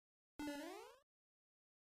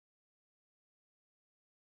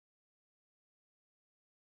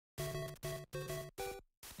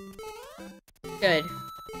Good.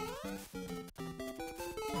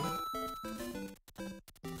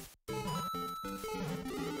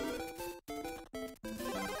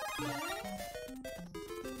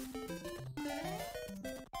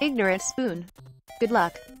 Ignorant spoon. Good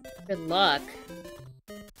luck. Good luck.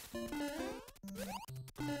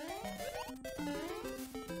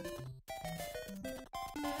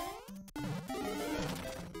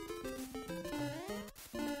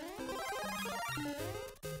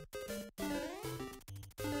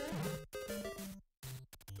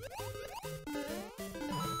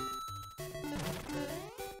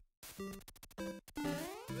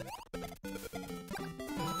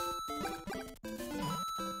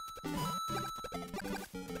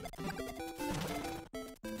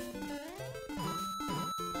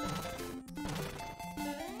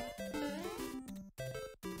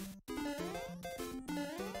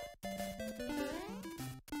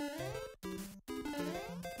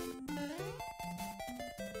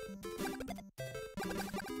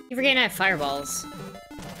 You forgetting I have fireballs.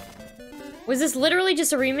 Was this literally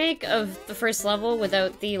just a remake of the first level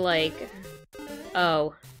without the, like...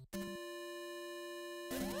 Oh.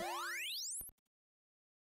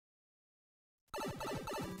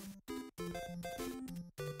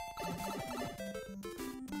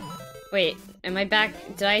 Wait, am I back?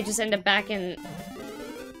 Did I just end up back in...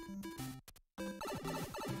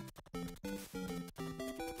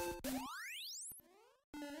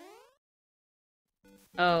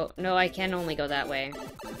 Oh, no, I can only go that way.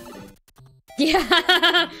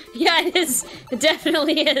 Yeah! Yeah, it is! It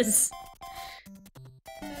definitely is!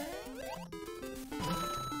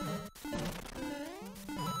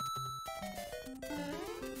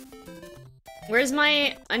 Where's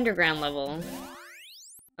my underground level?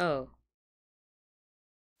 Oh.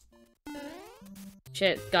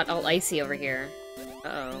 Shit, got all icy over here.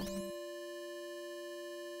 Uh-oh.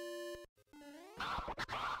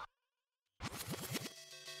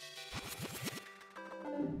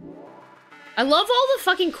 I love all the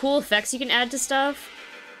fucking cool effects you can add to stuff.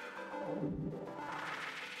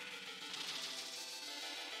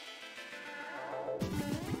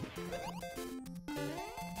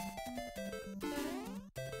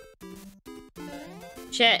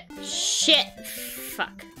 Shit. Shit.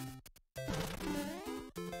 Fuck.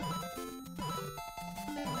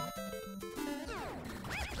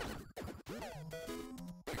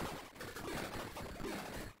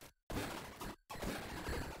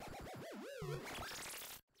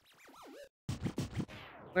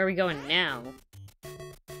 Where are we going now?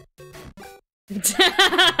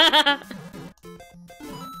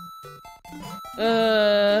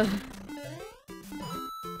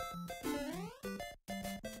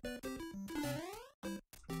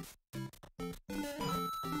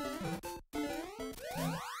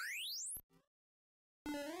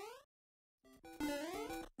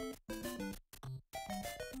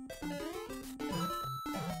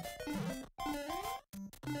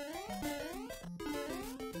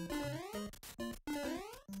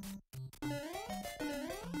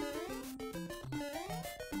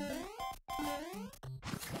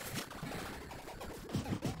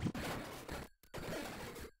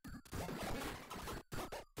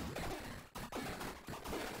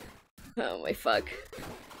 Oh my fuck.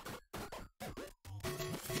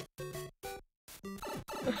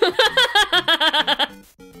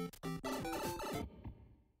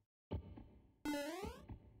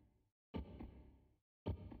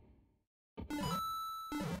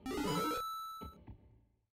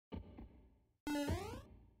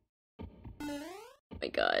 Oh my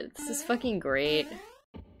god, this is fucking great.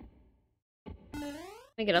 Can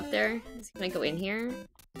I get up there? Can I go in here?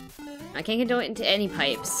 I can't go into any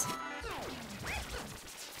pipes.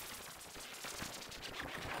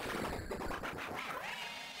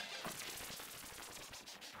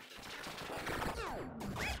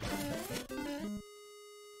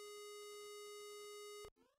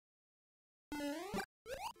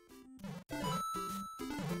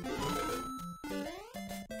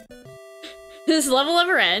 Does this level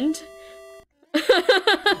ever end?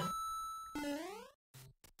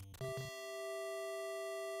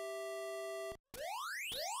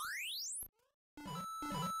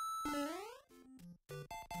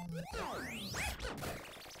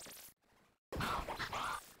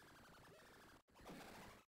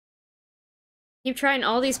 Keep trying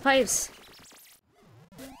all these pipes.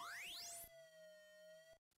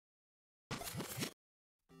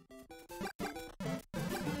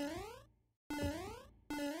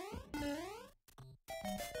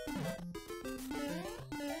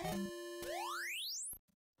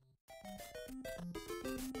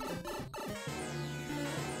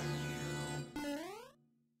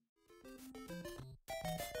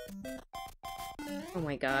 Oh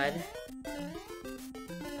my god.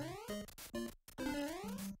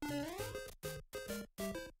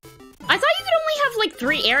 I thought you could only have, like,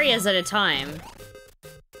 3 areas at a time.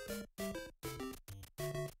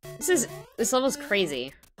 This level's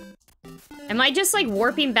crazy. Am I just, like,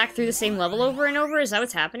 warping back through the same level over and over? Is that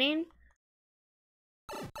what's happening?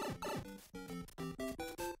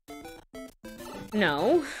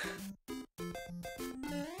 No.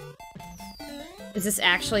 Is this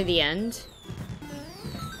actually the end?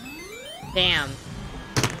 Damn.